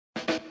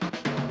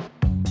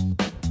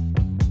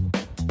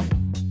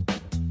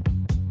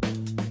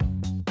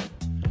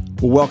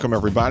Well, welcome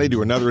everybody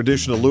to another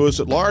edition of Lewis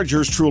at Large.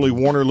 Yours truly,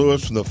 Warner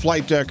Lewis from the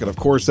flight deck. And of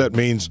course, that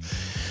means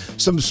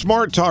some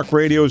smart talk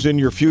radios in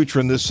your future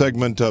in this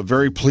segment.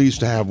 Very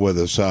pleased to have with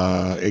us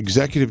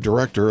Executive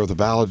Director of the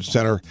Ballard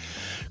Center,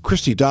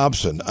 Christie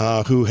Dobson,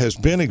 who has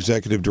been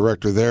Executive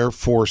Director there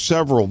for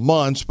several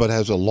months, but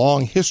has a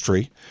long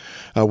history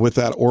with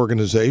that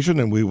organization,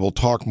 and we will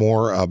talk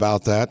more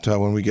about that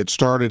when we get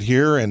started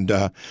here. And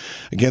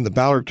again, the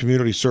Ballard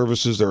Community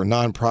Services, they're a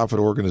nonprofit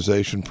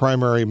organization.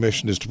 Primary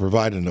mission is to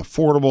provide an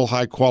affordable,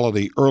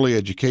 high-quality early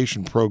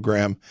education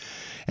program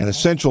and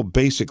essential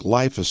basic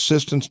life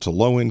assistance to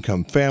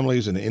low-income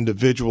families and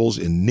individuals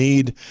in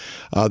need.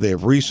 They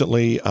have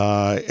recently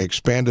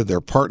expanded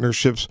their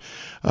partnerships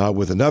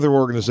with another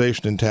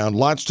organization in town.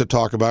 Lots to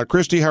talk about.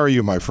 Christie, how are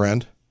you, my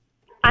friend?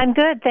 I'm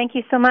good. Thank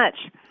you so much.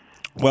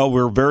 Well,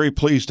 we're very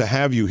pleased to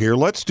have you here.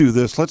 Let's do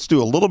this. Let's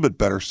do a little bit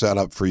better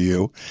setup for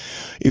you.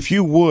 If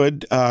you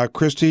would,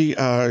 Christie,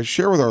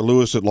 share with our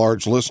Lewis at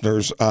Large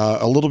listeners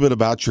a little bit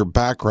about your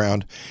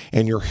background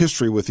and your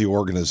history with the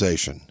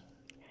organization.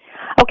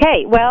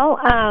 Okay, well,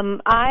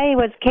 I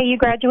was KU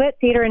graduate,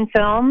 theater and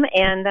film,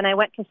 and then I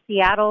went to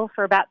Seattle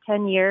for about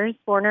 10 years,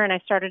 Warner, and I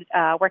started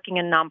working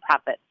in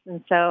nonprofits.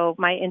 And so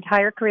my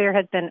entire career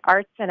has been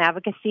arts and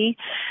advocacy.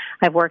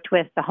 I've worked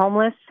with the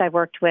homeless. I've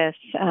worked with,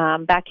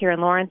 back here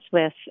in Lawrence,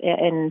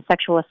 in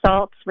sexual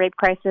assaults, rape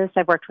crisis.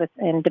 I've worked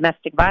in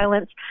domestic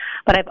violence.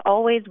 But I've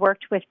always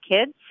worked with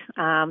kids.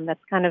 That's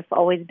kind of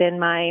always been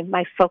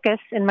my focus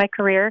in my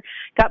career.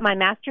 Got my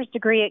master's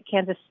degree at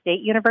Kansas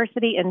State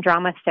University in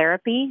drama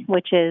therapy,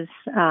 which is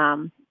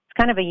it's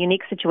kind of a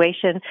unique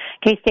situation.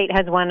 K-State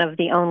has one of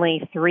the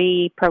only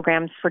 3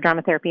 programs for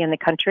drama therapy in the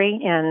country,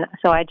 and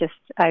so I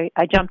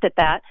jumped at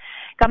that.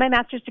 Got my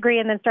master's degree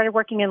and then started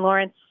working in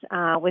Lawrence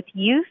with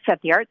youth at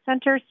the Arts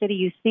Center, City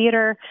Youth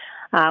Theater,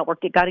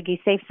 worked at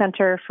Gaudegi Safe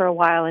Center for a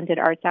while and did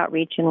arts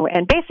outreach,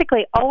 and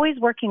basically always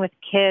working with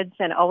kids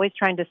and always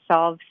trying to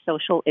solve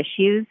social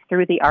issues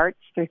through the arts,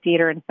 through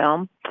theater and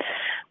film.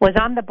 Was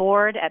on the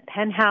board at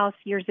Penn House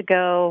years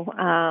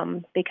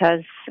ago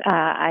because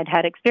I'd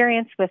had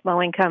experience with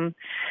low-income,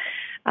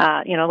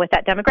 with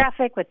that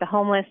demographic, with the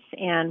homeless,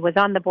 and was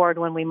on the board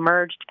when we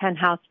merged Penn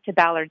House to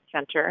Ballard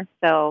Center.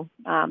 So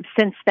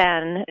since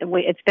then,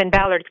 it's been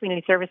Ballard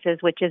Community Services,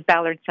 which is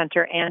Ballard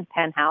Center and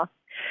Penn House.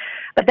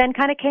 But then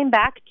kind of came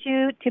back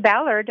to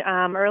Ballard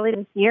early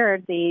this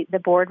year.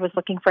 The board was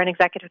looking for an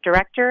executive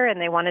director,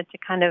 and they wanted to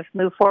kind of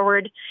move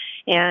forward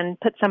and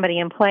put somebody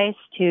in place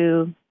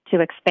to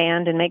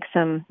expand and make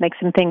some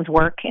things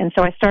work. And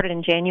so I started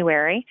in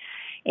January,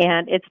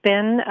 and it's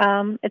been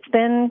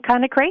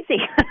kind of crazy,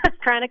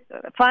 kind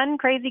of fun,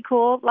 crazy,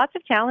 cool, lots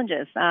of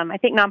challenges. I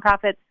think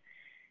nonprofits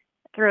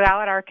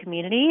throughout our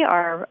community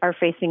are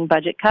facing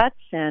budget cuts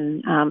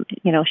and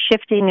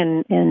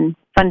shifting in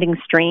funding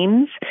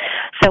streams.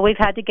 So we've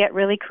had to get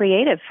really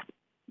creative,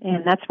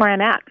 and that's where I'm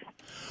at.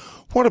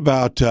 What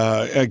about,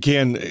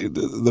 again,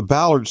 the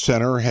Ballard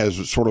Center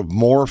has sort of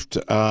morphed,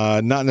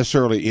 not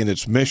necessarily in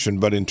its mission,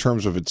 but in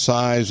terms of its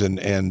size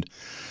and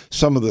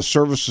some of the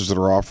services that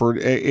are offered.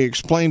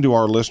 Explain to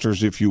our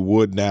listeners, if you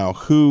would now,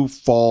 who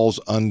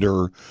falls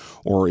under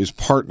or is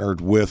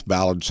partnered with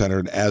Ballard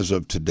Center as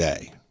of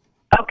today.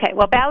 Okay,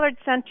 well, Ballard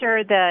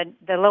Center,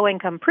 the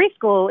low-income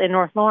preschool in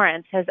North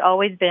Lawrence, has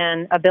always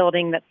been a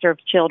building that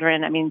serves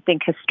children. I mean,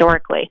 think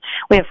historically.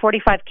 We have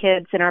 45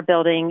 kids in our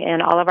building,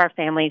 and all of our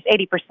families,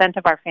 80%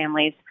 of our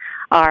families,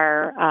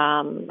 are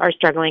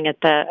struggling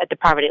at the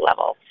poverty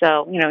level.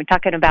 So,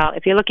 talking about,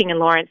 if you're looking in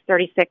Lawrence,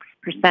 36%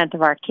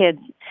 of our kids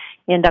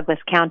in Douglas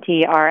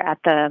County are at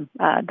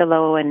the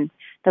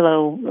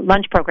low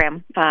lunch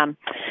program.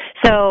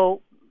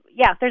 So,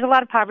 yeah, there's a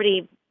lot of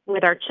poverty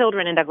with our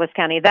children in Douglas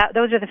County.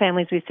 Those are the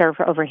families we serve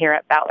over here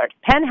at Ballard.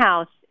 Penn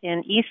House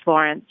in East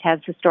Lawrence has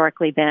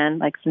historically been,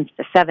 like since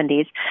the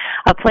 70s,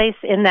 a place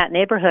in that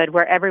neighborhood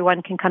where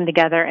everyone can come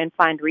together and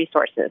find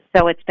resources.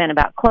 So it's been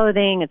about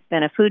clothing, it's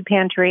been a food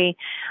pantry,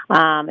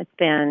 it's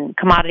been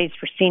commodities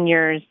for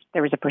seniors,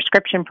 there was a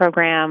prescription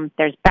program,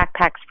 there's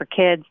backpacks for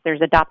kids,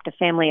 there's Adopt a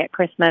Family at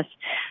Christmas,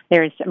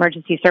 there's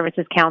Emergency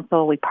Services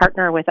Council. We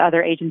partner with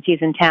other agencies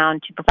in town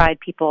to provide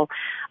people,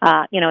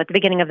 at the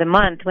beginning of the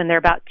month when they're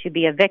about to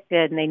be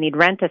evicted and they need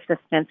rent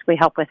assistance, we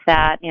help with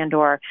that, and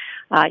or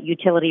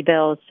utility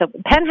bills. So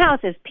Penn House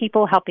is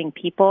people helping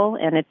people,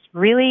 and it's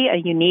really a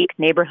unique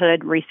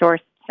neighborhood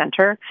resource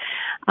center.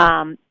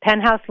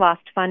 Penn House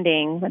lost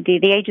funding.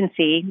 The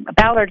agency,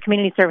 Ballard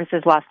Community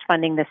Services, lost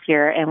funding this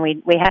year, and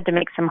we had to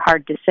make some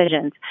hard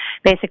decisions,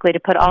 basically to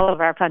put all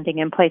of our funding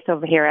in place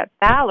over here at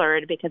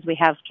Ballard because we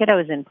have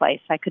kiddos in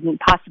place. I couldn't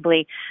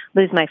possibly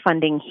lose my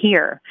funding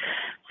here.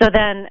 So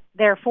then,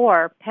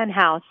 therefore, Penn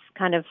House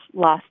kind of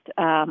lost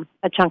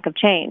a chunk of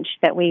change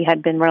that we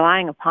had been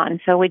relying upon.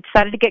 So we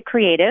decided to get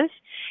creative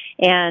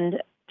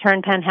and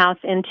turn Penn House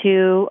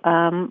into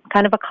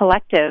kind of a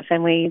collective,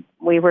 and we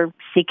we were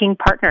seeking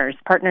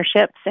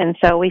partnerships, and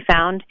so we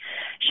found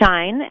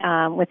Shine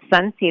with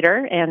Sun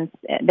Cedar, and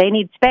they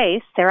need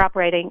space. They're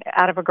operating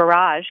out of a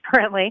garage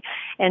currently,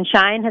 and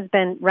Shine has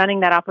been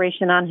running that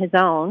operation on his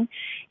own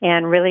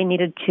and really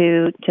needed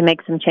to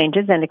make some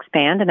changes and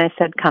expand, and I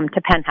said, come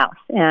to Penthouse.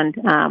 And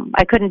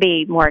I couldn't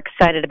be more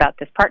excited about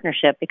this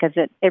partnership because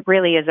it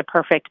really is a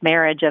perfect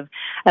marriage of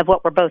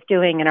what we're both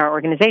doing in our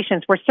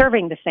organizations. We're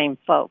serving the same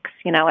folks.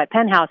 At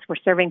Penthouse, we're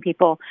serving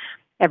people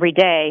every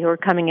day who are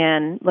coming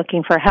in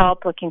looking for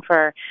help, looking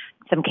for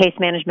some case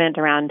management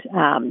around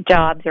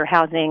jobs or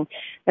housing.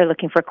 They're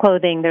looking for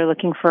clothing. They're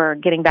looking for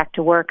getting back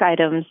to work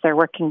items. They're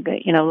looking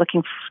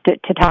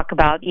to talk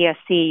about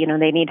ESC.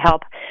 They need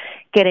help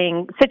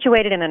getting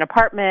situated in an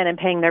apartment and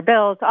paying their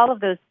bills. All of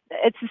those,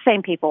 it's the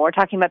same people. We're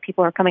talking about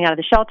people who are coming out of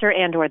the shelter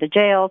and or the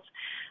jails,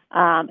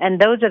 and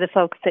those are the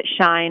folks that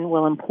Shine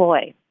will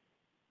employ.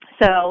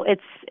 So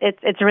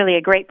it's really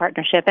a great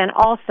partnership. And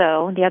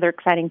also, the other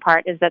exciting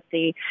part is that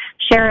the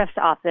sheriff's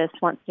office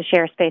wants to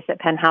share space at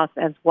Penthouse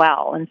as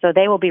well. And so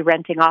they will be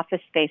renting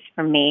office space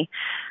from me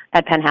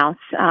at Penthouse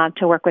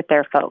to work with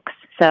their folks.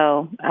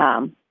 So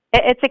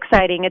it's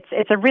exciting.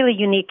 It's a really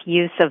unique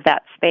use of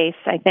that space,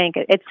 I think.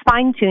 It's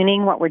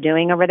fine-tuning what we're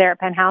doing over there at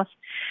Penthouse.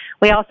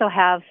 We also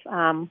have,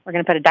 we're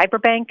going to put a diaper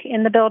bank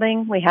in the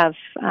building. We have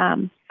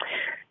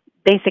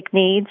basic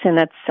needs, and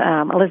that's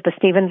Elizabeth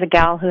Stevens, a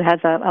gal who has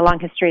a long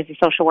history as a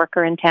social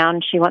worker in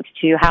town. She wants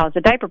to house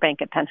a diaper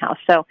bank at Penthouse.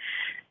 So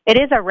it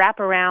is a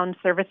wraparound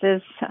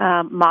services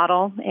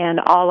model, and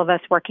all of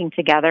us working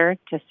together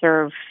to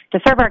serve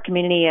our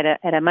community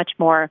at a much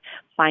more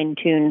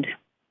fine-tuned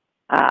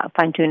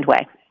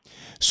way.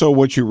 So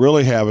what you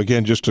really have,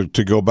 again, just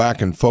to go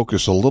back and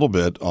focus a little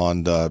bit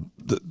on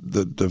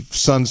the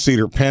Sun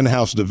Cedar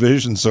Penthouse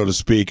division, so to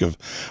speak, of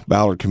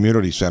Ballard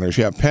Community Centers,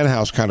 you have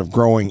Penthouse kind of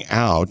growing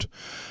out,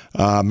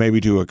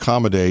 maybe to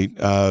accommodate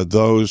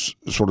those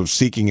sort of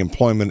seeking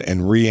employment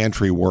and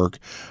reentry work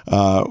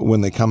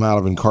when they come out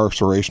of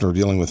incarceration or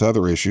dealing with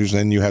other issues.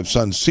 Then you have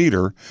Sun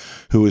Cedar,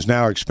 who is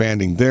now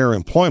expanding their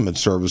employment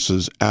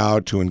services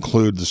out to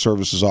include the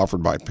services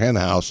offered by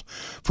Penthouse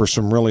for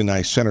some really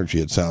nice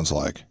synergy, it sounds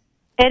like.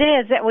 It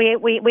is.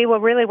 We will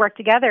really work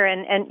together.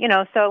 And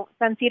so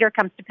Sun Cedar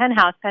comes to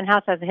Penthouse.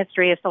 Penthouse has a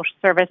history of social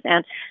service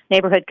and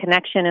neighborhood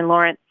connection in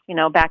Lawrence,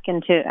 back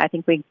into, I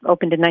think we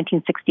opened in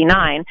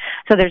 1969.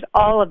 So there's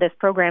all of this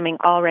programming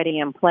already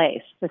in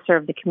place to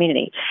serve the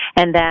community.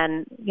 And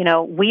then,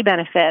 we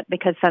benefit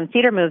because Sun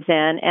Cedar moves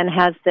in and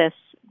has this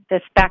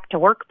back to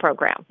work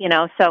program,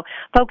 so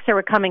folks who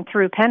are coming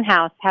through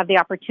Penthouse have the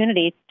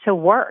opportunity to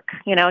work,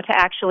 to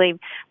actually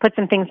put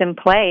some things in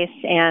place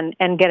and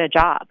get a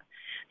job.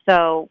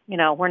 So,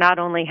 we're not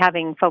only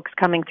having folks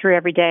coming through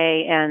every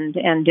day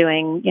and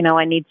doing,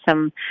 I need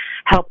some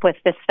help with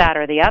this, that,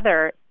 or the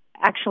other.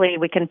 Actually,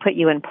 we can put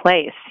you in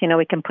place.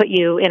 We can put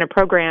you in a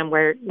program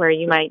where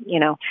you might,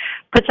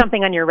 put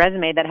something on your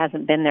resume that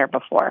hasn't been there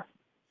before.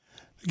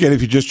 Again,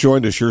 if you just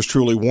joined us, yours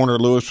truly, Warner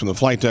Lewis from the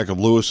flight deck of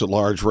Lewis at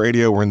Large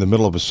Radio. We're in the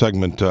middle of a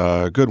segment,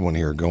 good one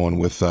here, going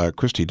with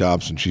Christie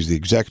Dobson. She's the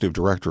Executive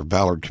Director of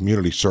Ballard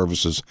Community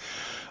Services,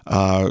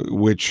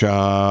 which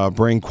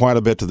bring quite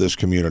a bit to this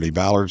community.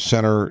 Ballard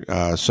Center,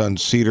 Sun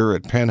Cedar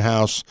at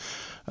Penthouse,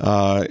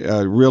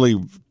 really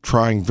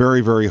trying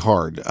very, very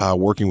hard,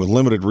 working with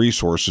limited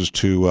resources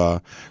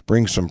to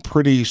bring some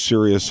pretty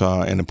serious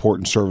and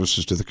important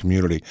services to the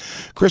community.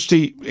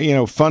 Christie,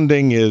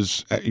 funding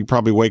is, you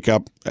probably wake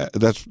up,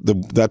 that's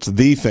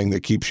the thing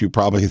that keeps you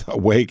probably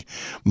awake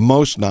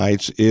most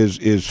nights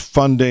is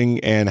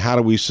funding, and how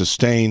do we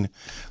sustain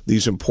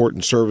these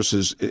important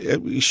services.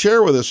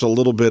 Share with us a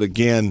little bit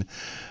again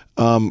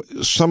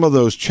some of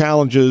those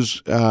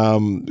challenges,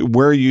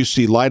 where you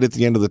see light at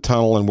the end of the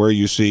tunnel and where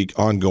you see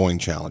ongoing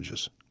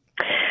challenges.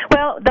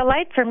 Well, the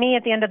light for me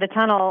at the end of the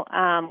tunnel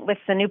with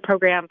the new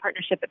program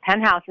partnership at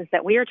Penthouse is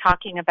that we are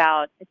talking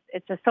about,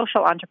 it's a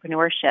social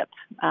entrepreneurship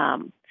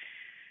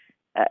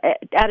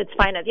at its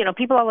finest.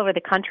 People all over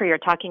the country are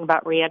talking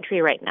about reentry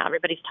right now.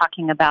 Everybody's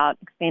talking about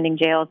expanding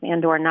jails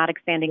and or not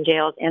expanding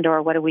jails and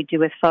or what do we do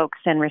with folks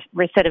and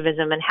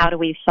recidivism, and how do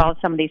we solve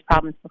some of these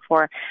problems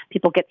before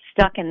people get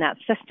stuck in that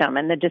system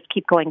and they just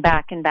keep going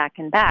back and back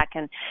and back.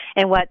 And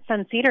what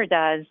Sun Cedar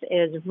does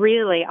is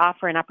really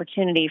offer an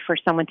opportunity for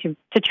someone to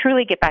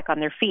truly get back on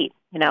their feet,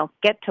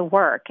 get to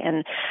work.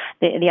 And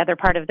the other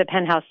part of the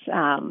Penthouse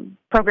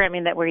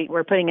programming that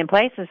we're putting in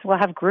place is we'll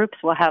have groups,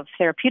 we'll have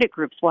therapeutic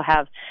groups, we'll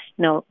have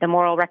the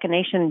moral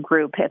recognition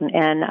group,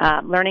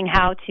 and learning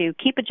how to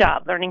keep a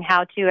job, learning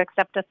how to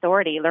accept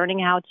authority, learning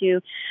how to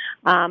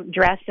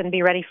dress and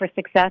be ready for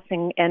success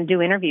and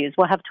do interviews.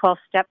 We'll have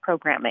 12-step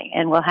programming,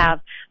 and we'll have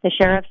the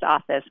sheriff's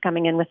office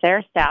coming in with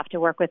their staff to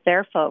work with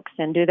their folks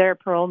and do their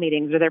parole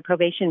meetings or their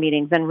probation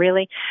meetings. And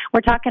really, we're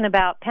talking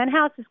about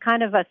Penthouse is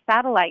kind of a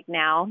satellite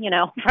now,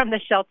 from the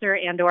shelter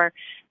and or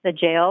the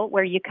jail,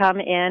 where you come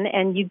in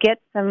and you get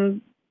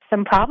some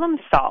problems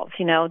solved.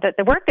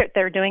 The work that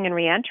they're doing in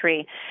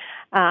reentry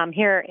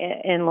here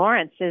in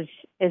Lawrence is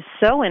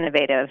so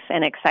innovative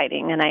and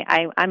exciting. And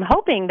I'm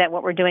hoping that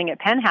what we're doing at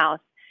Penthouse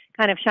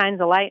kind of shines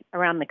a light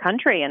around the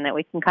country, and that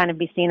we can kind of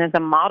be seen as a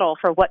model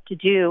for what to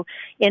do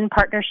in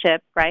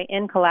partnership, right,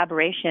 in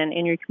collaboration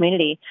in your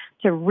community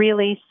to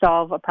really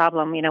solve a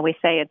problem. You know, we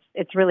say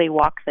it's really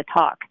walk the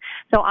talk.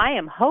 So I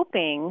am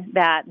hoping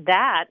that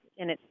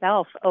in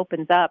itself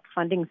opens up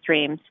funding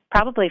streams,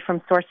 probably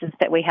from sources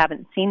that we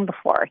haven't seen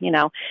before. You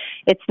know,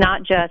 it's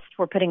not just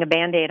we're putting a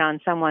Band-Aid on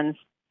someone's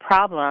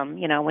problem.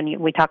 You know,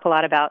 we talk a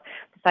lot about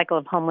the cycle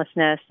of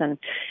homelessness and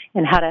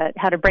how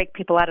to break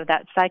people out of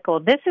that cycle.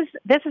 This is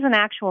an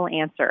actual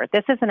answer.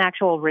 This is an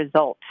actual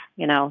result.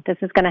 You know, this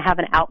is going to have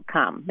an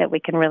outcome that we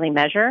can really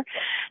measure.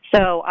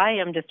 So I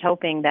am just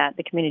hoping that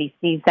the community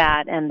sees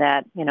that, and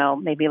that, you know,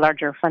 maybe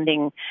larger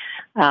funding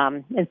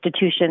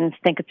institutions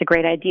think it's a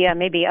great idea.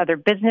 Maybe other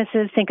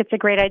businesses think it's a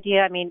great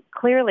idea. I mean,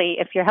 clearly,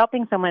 if you're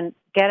helping someone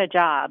get a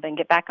job and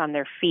get back on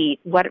their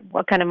feet, what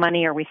kind of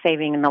money are we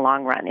saving in the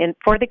long run? And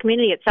for the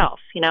community itself,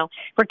 you know,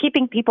 if we're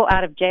keeping people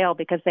out of jail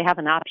because they have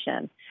an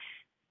option,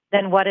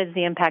 then what is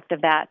the impact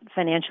of that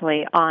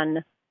financially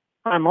on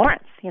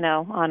Lawrence, you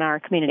know, on our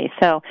community?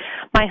 So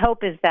my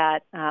hope is that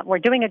we're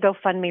doing a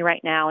GoFundMe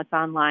right now. It's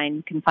online.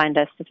 You can find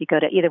us if you go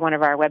to either one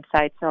of our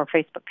websites or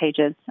Facebook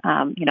pages,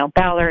 you know,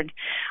 Ballard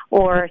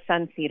or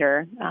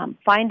Suncedar.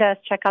 Find us,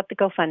 check out the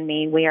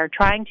GoFundMe. We are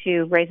trying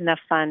to raise enough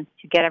funds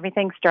to get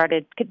everything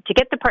started, to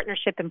get the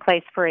partnership in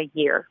place for a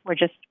year.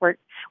 We're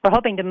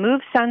hoping to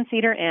move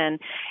Suncedar in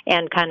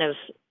and kind of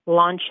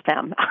launch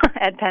them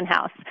at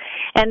Penthouse,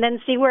 and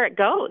then see where it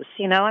goes.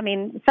 You know, I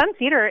mean,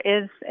 Suncedar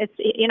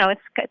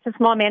it's a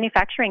small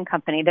manufacturing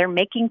company. They're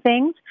making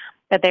things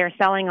that they are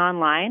selling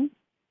online.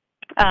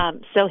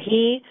 So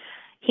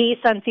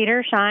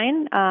Suncedar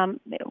Shine,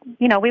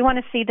 you know, we want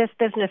to see this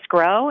business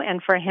grow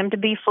and for him to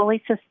be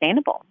fully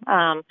sustainable.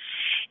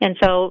 And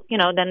so, you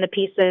know, then the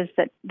piece is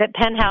that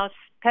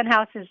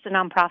Penthouse is a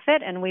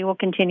nonprofit, and we will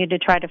continue to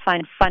try to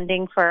find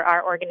funding for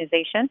our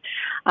organization.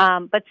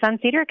 But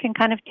Suncedar can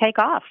kind of take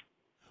off.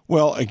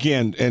 Well,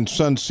 again, and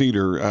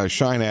Suncedar,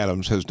 Shine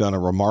Adams has done a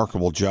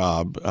remarkable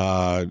job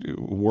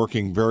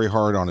working very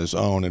hard on his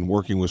own and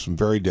working with some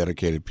very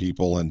dedicated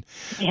people. And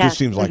this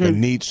seems like a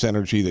neat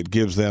synergy that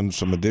gives them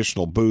some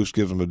additional boost,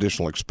 gives them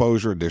additional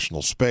exposure,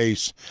 additional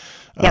space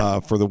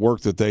for the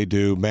work that they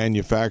do,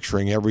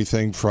 manufacturing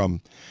everything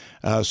from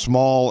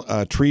small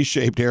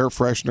tree-shaped air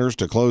fresheners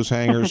to clothes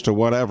hangers to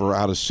whatever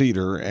out of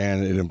cedar,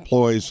 and it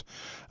employs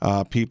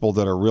people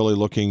that are really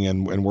looking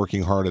and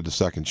working hard at a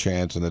second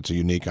chance, and it's a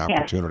unique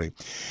opportunity.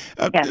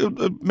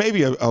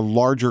 Maybe a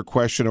larger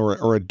question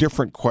or a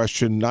different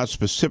question, not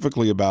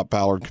specifically about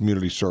Ballard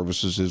Community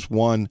Services, is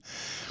one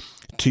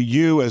to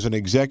you as an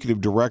executive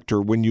director.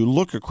 When you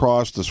look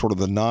across the sort of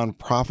the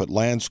nonprofit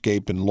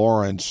landscape in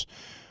Lawrence,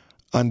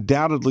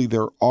 undoubtedly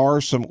there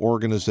are some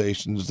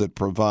organizations that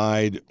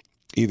provide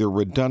either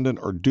redundant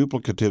or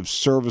duplicative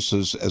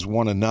services as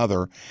one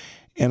another.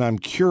 And I'm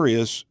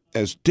curious,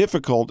 as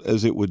difficult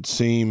as it would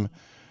seem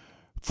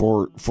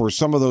for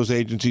some of those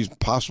agencies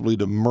possibly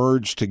to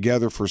merge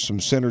together for some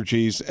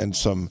synergies and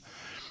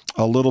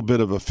a little bit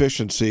of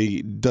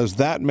efficiency, does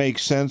that make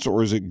sense,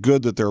 or is it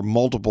good that there are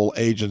multiple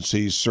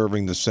agencies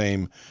serving the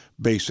same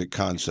basic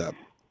concept?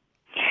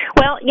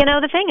 Well, you know,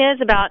 the thing is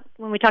about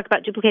when we talk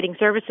about duplicating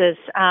services,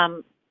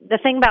 the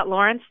thing about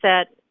Lawrence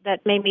that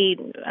maybe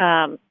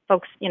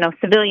folks, you know,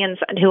 civilians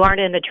who aren't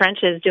in the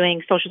trenches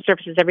doing social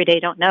services every day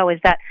don't know is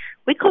that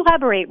we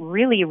collaborate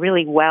really,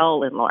 really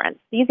well in Lawrence.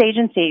 These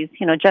agencies,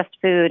 you know, Just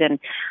Food and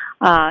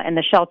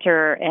the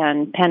Shelter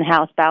and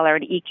Penthouse,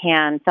 Ballard,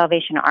 ECAN,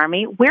 Salvation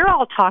Army, we're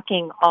all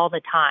talking all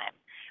the time.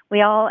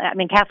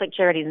 Catholic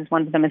Charities is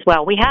one of them as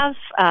well. We have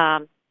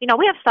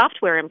we have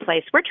software in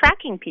place. We're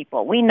tracking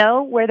people. We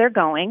know where they're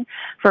going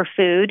for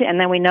food, and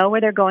then we know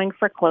where they're going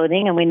for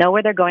clothing, and we know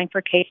where they're going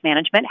for case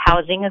management.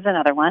 Housing is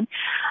another one.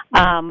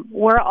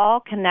 We're all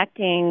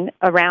connecting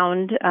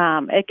around,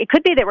 it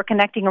could be that we're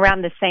connecting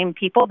around the same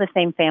people, the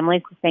same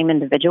families, the same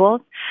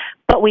individuals,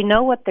 but we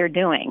know what they're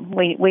doing.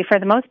 We for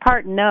the most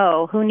part,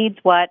 know who needs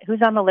what,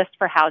 who's on the list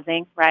for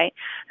housing, right?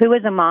 Who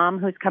is a mom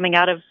who's coming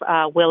out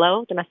of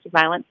Willow Domestic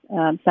Violence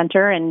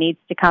Center and needs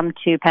to come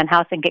to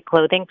Penthouse and get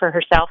clothing for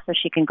herself so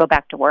she can go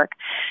back to work.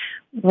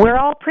 We're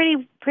all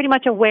pretty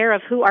much aware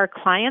of who our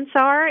clients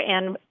are,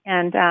 and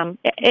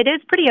it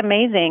is pretty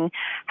amazing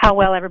how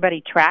well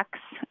everybody tracks.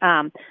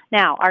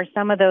 Now, are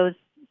some of those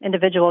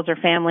individuals or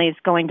families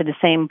going to the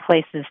same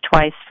places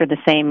twice for the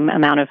same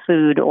amount of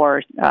food,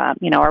 or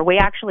are we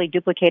actually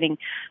duplicating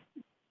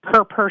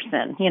per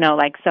person?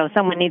 So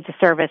someone needs a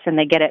service and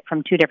they get it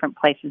from two different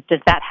places.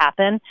 Does that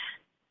happen?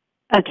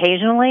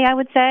 Occasionally, I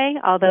would say,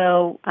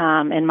 although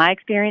in my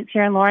experience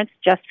here in Lawrence,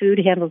 Just Food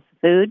handles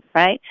the food,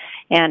 right?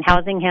 And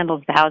housing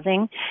handles the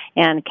housing,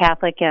 and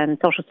Catholic and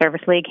Social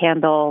Service League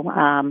handle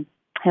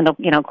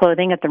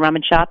clothing at the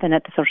Rummage Shop and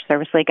at the Social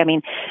Service League. I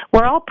mean,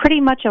 we're all pretty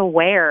much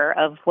aware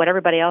of what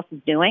everybody else is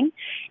doing.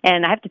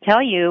 And I have to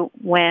tell you,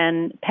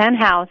 when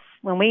Penthouse,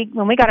 when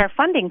we got our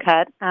funding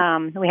cut,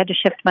 we had to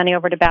shift money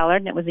over to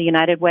Ballard, and it was a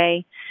United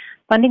Way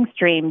funding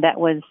stream that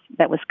was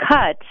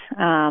cut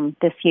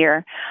this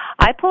year,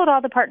 I pulled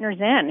all the partners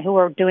in who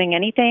were doing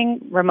anything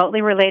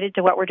remotely related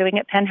to what we're doing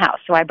at Penn House.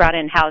 So I brought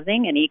in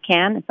housing and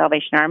ECAN and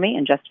Salvation Army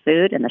and Just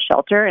Food and the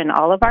shelter and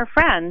all of our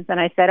friends. And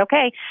I said,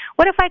 okay,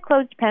 what if I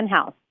closed Penn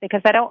House?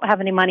 Because I don't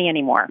have any money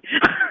anymore.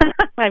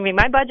 I mean,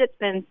 my budget's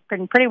been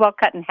pretty well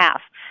cut in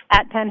half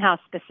at Penn House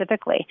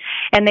specifically.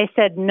 And they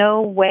said,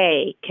 no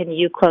way can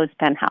you close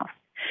Penn House,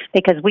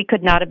 because we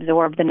could not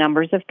absorb the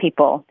numbers of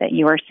people that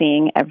you are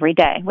seeing every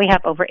day. We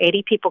have over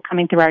 80 people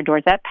coming through our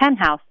doors at Penn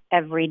House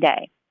every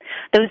day.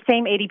 Those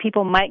same 80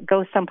 people might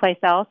go someplace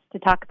else to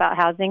talk about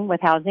housing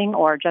with housing,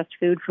 or Just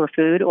Food for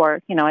food, or,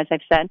 as I've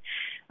said,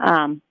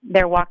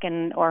 they're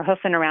walking or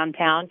hoofing around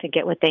town to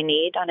get what they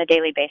need on a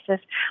daily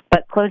basis.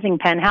 But closing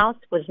Penn House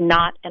was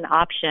not an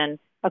option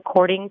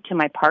according to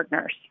my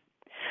partners.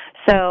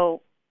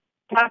 So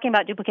talking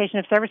about duplication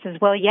of services,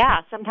 well, yeah,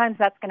 sometimes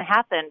that's going to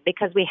happen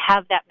because we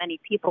have that many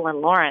people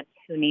in Lawrence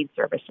who need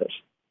services.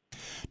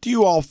 Do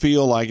you all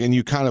feel like, and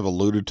you kind of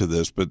alluded to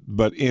this,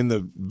 but in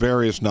the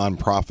various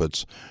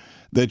nonprofits,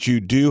 that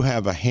you do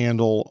have a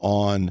handle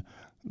on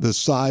the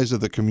size of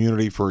the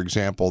community, for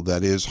example,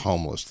 that is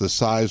homeless, the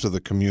size of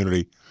the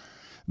community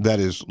that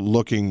is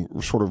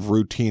looking sort of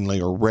routinely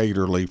or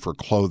regularly for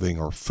clothing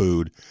or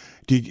food?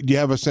 Do you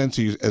have a sense,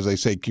 as they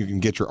say, you can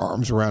get your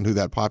arms around who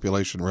that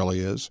population really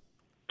is?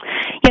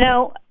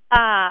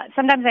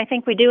 Sometimes I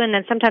think we do, and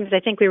then sometimes I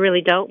think we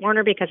really don't,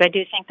 Warner, because I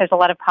do think there's a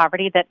lot of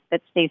poverty that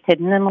stays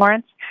hidden in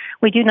Lawrence.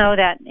 We do know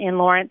that in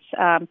Lawrence,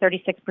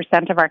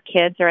 36% of our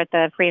kids are at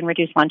the free and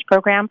reduced lunch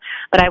program,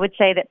 but I would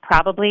say that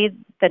probably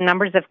the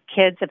numbers of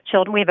kids, of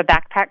children, we have a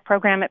backpack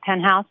program at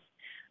Penn House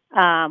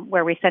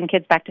where we send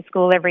kids back to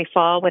school every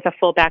fall with a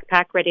full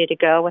backpack ready to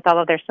go with all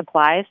of their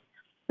supplies.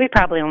 We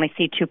probably only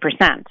see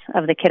 2%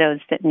 of the kiddos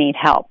that need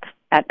help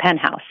at Penn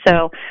House.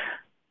 So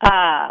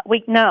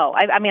we know.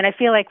 I mean, I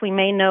feel like we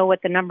may know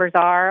what the numbers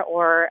are,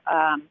 or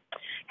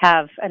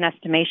have an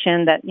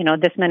estimation that,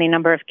 this many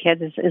number of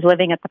kids is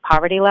living at the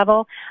poverty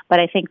level. But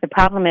I think the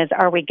problem is,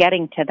 are we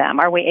getting to them?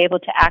 Are we able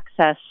to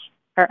access,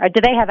 or do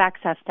they have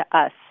access to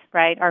us,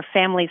 right? Are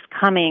families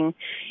coming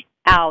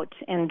out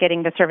and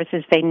getting the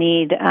services they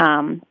need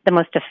the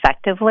most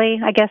effectively,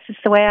 I guess is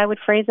the way I would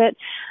phrase it.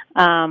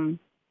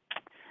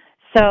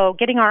 So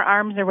getting our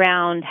arms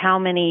around how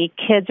many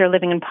kids are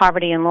living in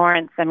poverty in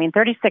Lawrence, 36%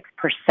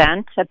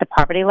 at the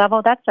poverty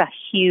level, that's a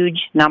huge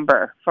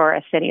number for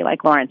a city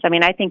like Lawrence.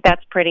 I think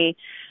that's pretty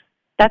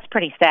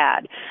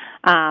sad.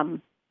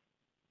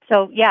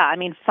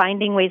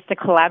 Finding ways to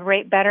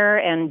collaborate better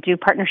and do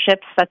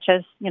partnerships such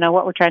as,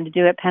 what we're trying to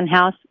do at Penn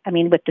House.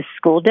 With the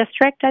school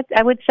district,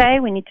 I would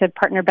say we need to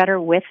partner better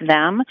with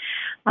them.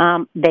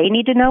 They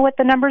need to know what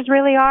the numbers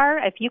really are.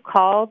 If you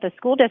call the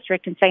school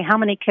district and say, how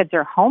many kids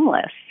are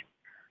homeless?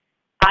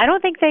 I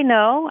don't think they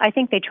know. I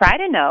think they try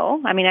to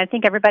know. I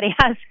think everybody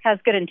has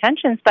good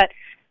intentions, but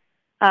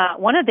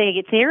one of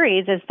the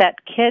theories is that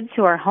kids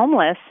who are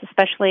homeless,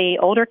 especially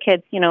older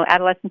kids,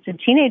 adolescents and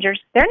teenagers,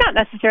 they're not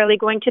necessarily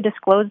going to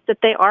disclose that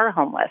they are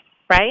homeless,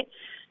 right?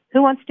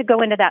 Who wants to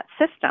go into that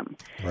system?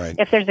 Right.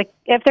 If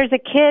there's a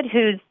kid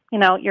who's,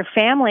 your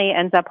family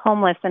ends up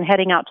homeless and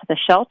heading out to the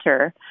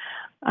shelter,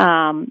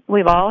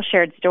 we've all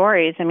shared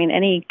stories.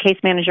 Any case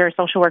manager or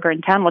social worker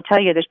in town will tell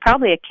you there's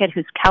probably a kid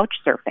who's couch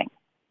surfing.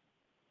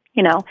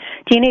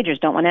 Teenagers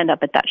don't want to end up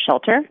at that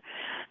shelter.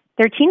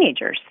 They're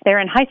teenagers. They're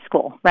in high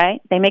school,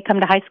 right? They may come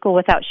to high school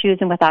without shoes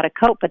and without a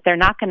coat, but they're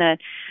not going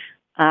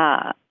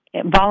to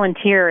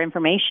volunteer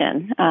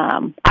information,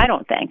 I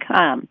don't think,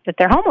 that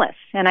they're homeless.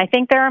 And I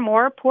think there are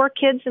more poor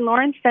kids in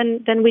Lawrence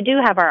than we do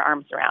have our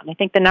arms around. I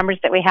think the numbers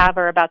that we have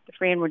are about the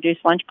free and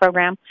reduced lunch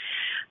program.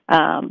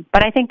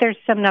 But I think there's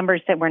some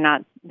numbers that we're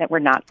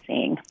not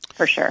seeing,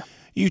 for sure.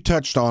 You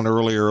touched on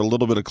earlier a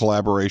little bit of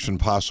collaboration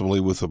possibly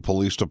with the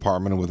police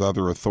department and with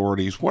other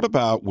authorities. What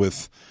about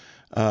with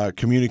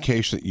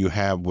communication that you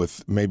have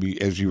with,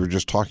 maybe as you were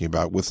just talking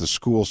about, with the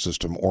school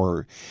system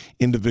or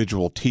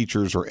individual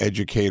teachers or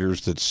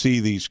educators that see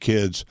these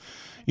kids,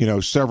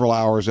 several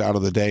hours out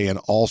of the day and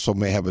also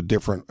may have a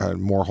different,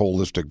 more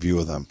holistic view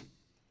of them?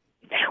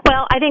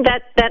 Well, I think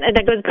that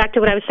goes back to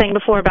what I was saying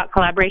before about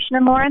collaboration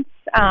in Lawrence.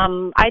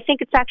 I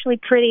think it's actually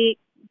pretty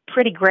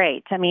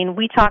great.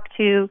 We talk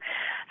to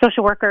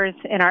social workers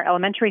in our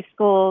elementary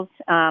schools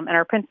and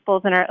our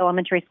principals in our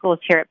elementary schools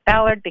here at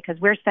Ballard, because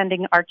we're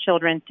sending our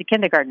children to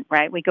kindergarten,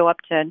 right? We go up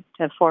to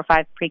 4 or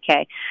 5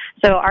 pre-K.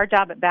 So our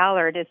job at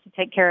Ballard is to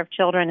take care of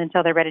children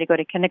until they're ready to go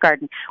to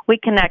kindergarten. We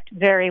connect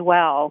very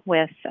well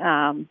with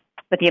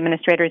the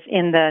administrators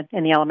in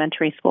the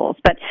elementary schools.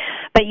 But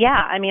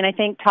yeah, I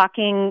think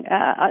talking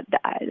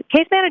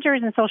case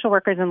managers and social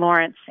workers in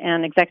Lawrence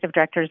and executive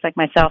directors like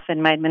myself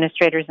and my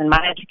administrators and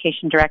my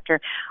education director,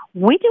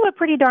 we do a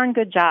pretty darn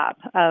good job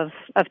of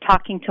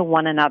talking to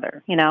one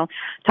another,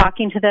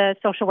 talking to the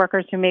social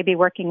workers who may be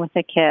working with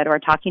a kid, or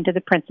talking to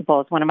the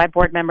principals. One of my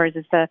board members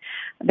is the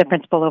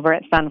principal over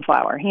at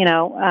Sunflower,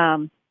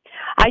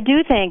 I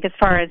do think, as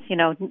far as,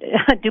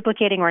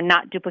 duplicating or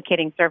not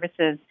duplicating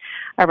services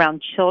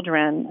around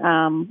children,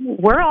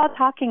 we're all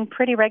talking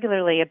pretty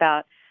regularly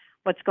about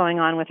what's going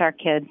on with our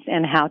kids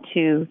and how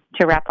to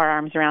wrap our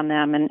arms around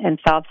them and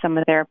solve some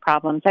of their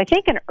problems. I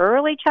think in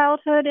early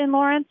childhood in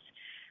Lawrence,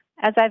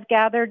 as I've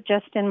gathered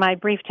just in my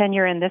brief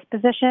tenure in this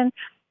position,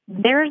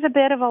 there's a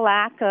bit of a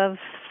lack of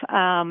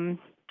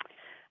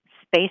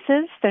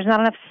spaces. There's not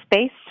enough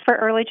space for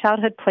early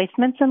childhood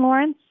placements in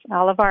Lawrence.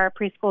 All of our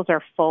preschools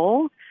are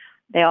full.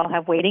 They all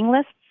have waiting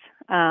lists.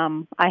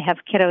 I have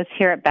kiddos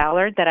here at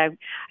Ballard that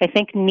I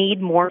think need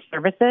more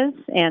services,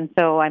 and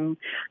so I'm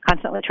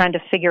constantly trying to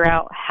figure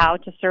out how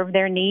to serve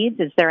their needs.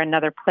 Is there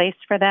another place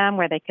for them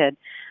where they could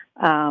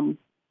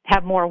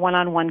have more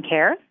one-on-one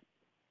care?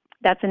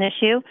 That's an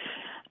issue.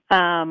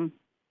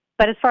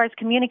 But as far as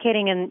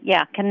communicating and,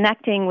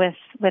 connecting with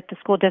the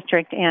school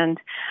district and,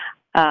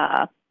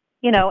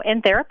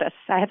 and therapists,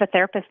 I have a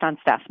therapist on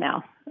staff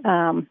now.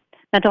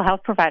 Mental health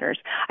providers.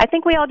 I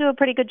think we all do a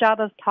pretty good job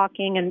of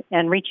talking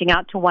and reaching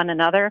out to one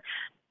another.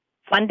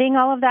 Funding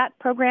all of that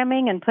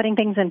programming and putting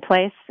things in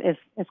place is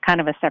kind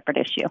of a separate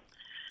issue.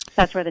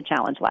 That's where the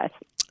challenge lies.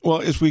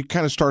 Well, as we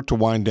kind of start to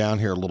wind down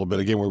here a little bit,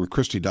 again, we're with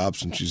Christie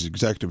Dobson. She's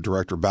Executive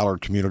Director of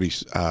Ballard Community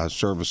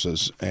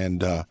Services,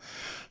 and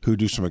who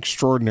do some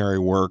extraordinary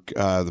work.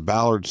 The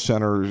Ballard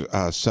Center,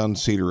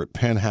 Suncedar at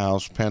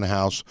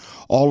Penthouse,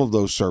 all of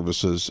those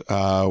services,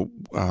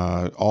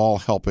 all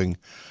helping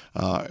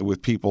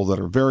with people that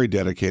are very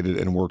dedicated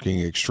and working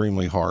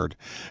extremely hard.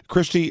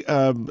 Christie,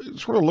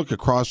 sort of look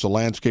across the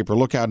landscape or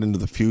look out into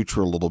the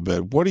future a little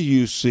bit. What do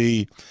you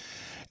see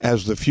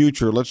as the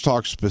future? Let's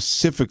talk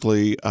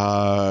specifically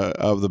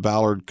of the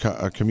Ballard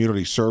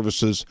Community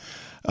Services.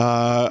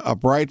 A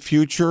bright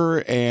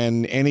future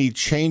and any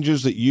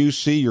changes that you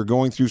see. You're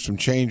going through some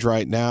change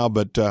right now,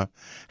 but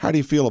how do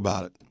you feel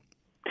about it?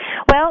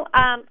 Well,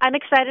 I'm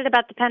excited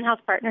about the Penthouse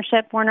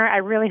partnership, Warner. I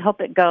really hope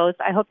it goes.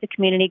 I hope the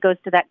community goes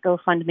to that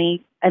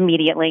GoFundMe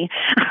immediately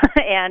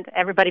and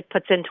everybody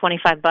puts in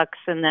 $25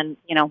 and then,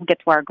 get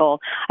to our goal.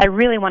 I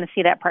really want to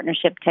see that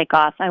partnership take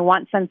off. I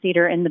want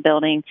Suncedar in the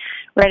building,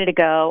 ready to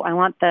go. I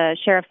want the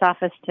sheriff's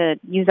office to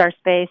use our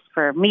space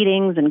for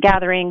meetings and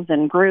gatherings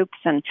and groups.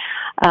 And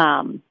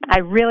I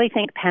really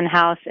think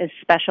Penthouse is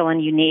special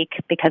and unique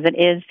because it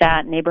is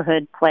that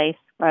neighborhood place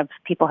of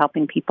people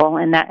helping people,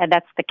 and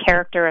that's the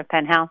character of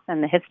Penthouse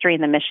and the history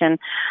and the mission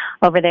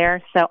over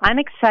there. So I'm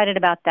excited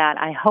about that.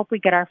 I hope we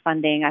get our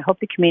funding. I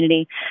hope the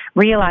community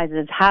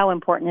realizes how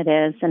important it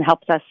is and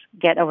helps us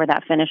get over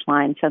that finish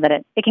line so that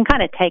it can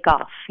kind of take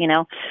off,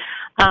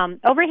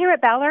 Over here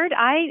at Ballard,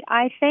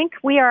 I think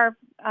we are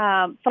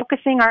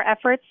focusing our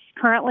efforts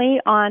currently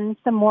on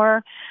a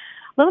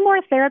little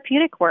more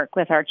therapeutic work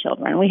with our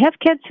children. We have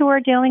kids who are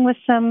dealing with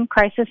some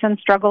crisis and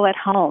struggle at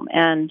home,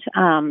 and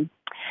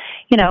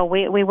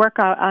we work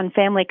on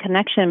family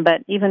connection,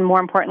 but even more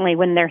importantly,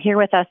 when they're here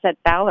with us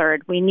at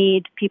Ballard, we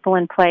need people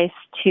in place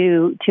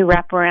to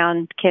wrap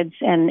around kids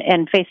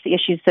and face the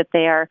issues that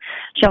they are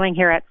showing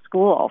here at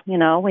school.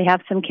 We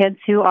have some kids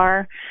who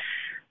are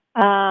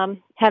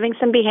having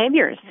some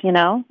behaviors.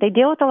 They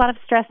deal with a lot of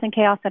stress and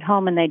chaos at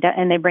home, and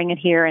they bring it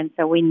here, and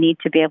so we need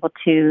to be able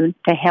to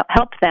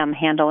help them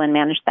handle and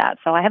manage that.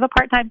 So I have a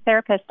part-time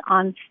therapist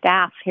on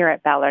staff here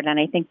at Ballard, and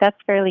I think that's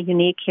fairly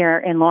unique here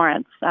in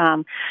Lawrence.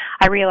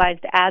 I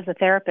realized as a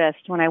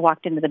therapist when I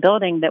walked into the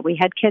building that we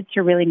had kids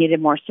who really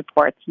needed more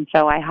supports, and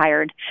so I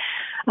hired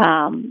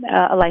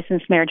a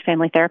licensed marriage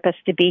family therapist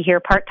to be here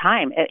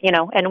part-time,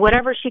 and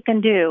whatever she can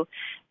do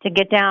to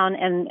get down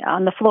and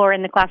on the floor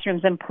in the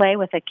classrooms and play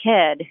with a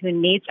kid who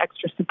needs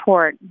extra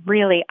support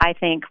really, I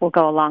think, will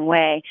go a long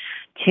way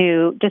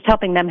to just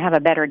helping them have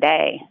a better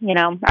day.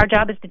 Our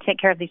job is to take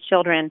care of these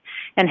children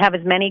and have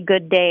as many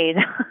good days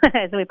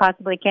as we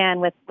possibly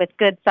can with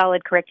good,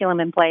 solid curriculum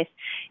in place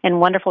and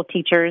wonderful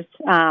teachers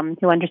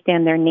who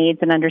understand their needs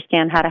and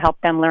understand how to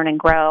help them learn and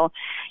grow.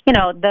 In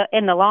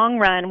the long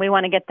run, we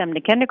want to get them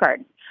to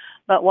kindergarten.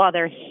 But while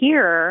they're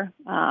here,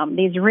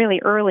 these really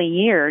early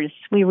years,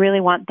 we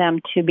really want them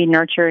to be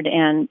nurtured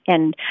and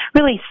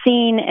really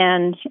seen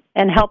and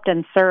helped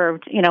and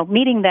served,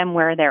 meeting them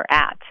where they're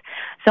at.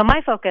 So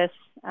my focus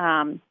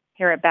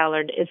here at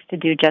Ballard is to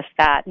do just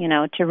that,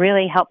 to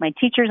really help my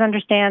teachers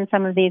understand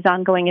some of these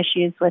ongoing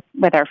issues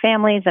with our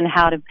families and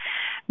how to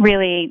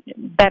really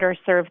better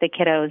serve the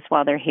kiddos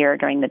while they're here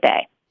during the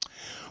day.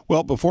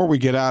 Well, before we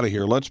get out of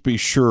here, let's be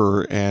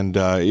sure, and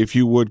if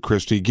you would,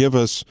 Christie, give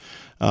us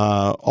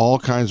all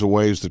kinds of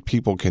ways that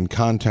people can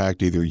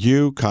contact either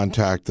you,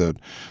 contact the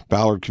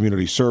Ballard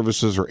Community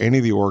Services, or any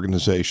of the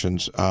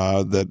organizations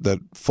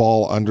that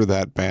fall under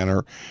that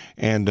banner,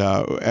 and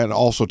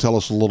also tell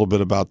us a little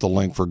bit about the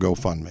link for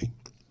GoFundMe.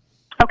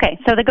 Okay,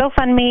 so the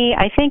GoFundMe,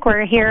 I think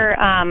we're here,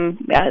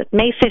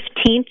 May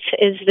 15th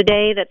is the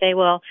day that they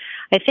will,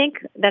 I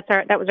think that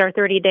was our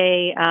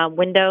 30-day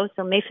window,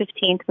 so May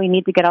 15th, we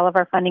need to get all of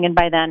our funding in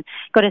by then.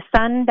 Go to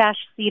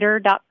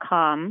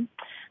sun-cedar.com,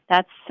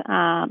 that's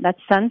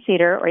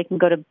Suncedar, or you can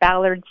go to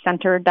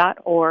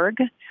ballardcenter.org,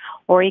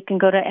 or you can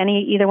go to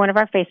either one of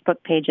our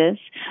Facebook pages.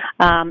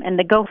 And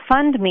the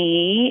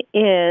GoFundMe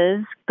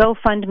is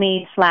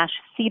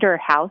GoFundMe/Cedar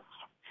House.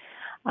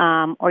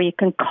 Or you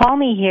can call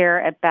me here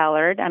at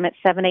Ballard. I'm at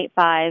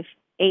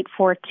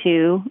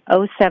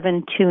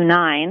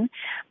 842-0729.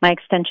 My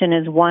extension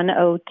is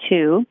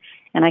 102,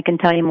 and I can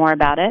tell you more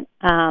about it.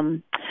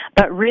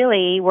 But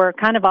really, we're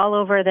kind of all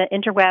over the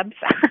interwebs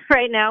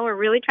right now. We're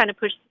really trying to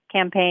push this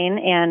campaign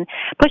and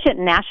push it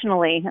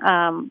nationally.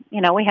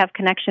 We have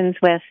connections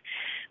with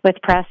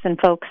press and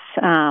folks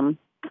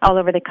all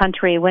over the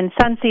country. When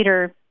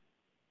Suncedar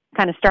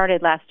kind of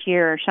started last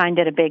year, Shine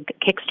did a big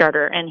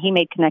Kickstarter, and he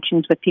made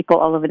connections with people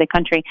all over the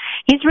country.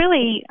 He's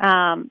really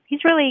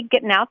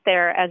getting out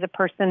there as a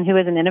person who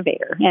is an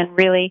innovator and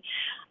really,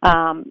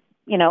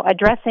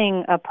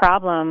 addressing a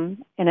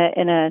problem in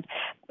a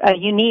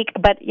unique.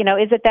 But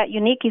is it that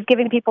unique? He's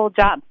giving people a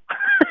job.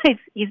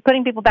 he's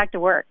putting people back to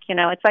work.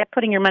 It's like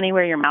putting your money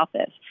where your mouth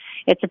is.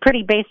 It's a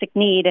pretty basic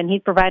need, and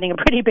he's providing a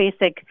pretty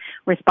basic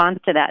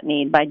response to that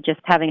need by just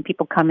having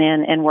people come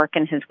in and work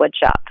in his wood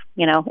shop.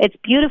 It's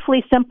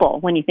beautifully simple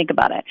when you think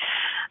about it.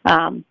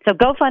 So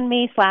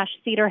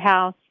GoFundMe/Cedar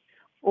House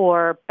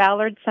or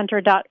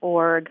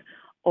ballardcenter.org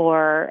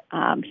or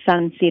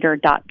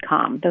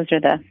suncedar.com. Those are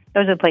the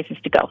places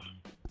to go.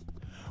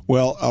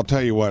 Well, I'll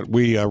tell you what,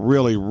 we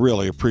really,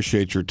 really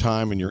appreciate your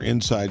time and your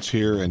insights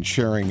here and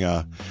sharing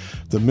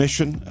the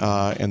mission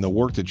and the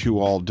work that you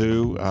all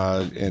do,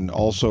 and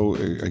also,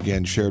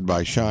 again, shared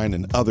by Shine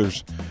and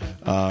others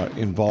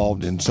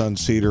involved in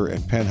Suncedar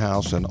and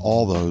Penthouse and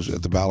all those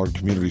at the Ballard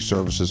Community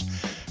Services.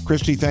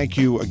 Christie, thank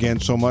you again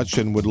so much,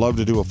 and would love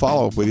to do a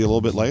follow-up with you a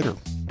little bit later.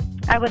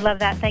 I would love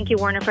that. Thank you,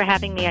 Warner, for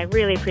having me. I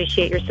really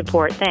appreciate your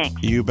support.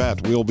 Thanks. You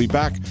bet. We'll be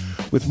back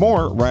with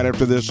more right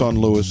after this on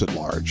Lewis at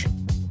Large.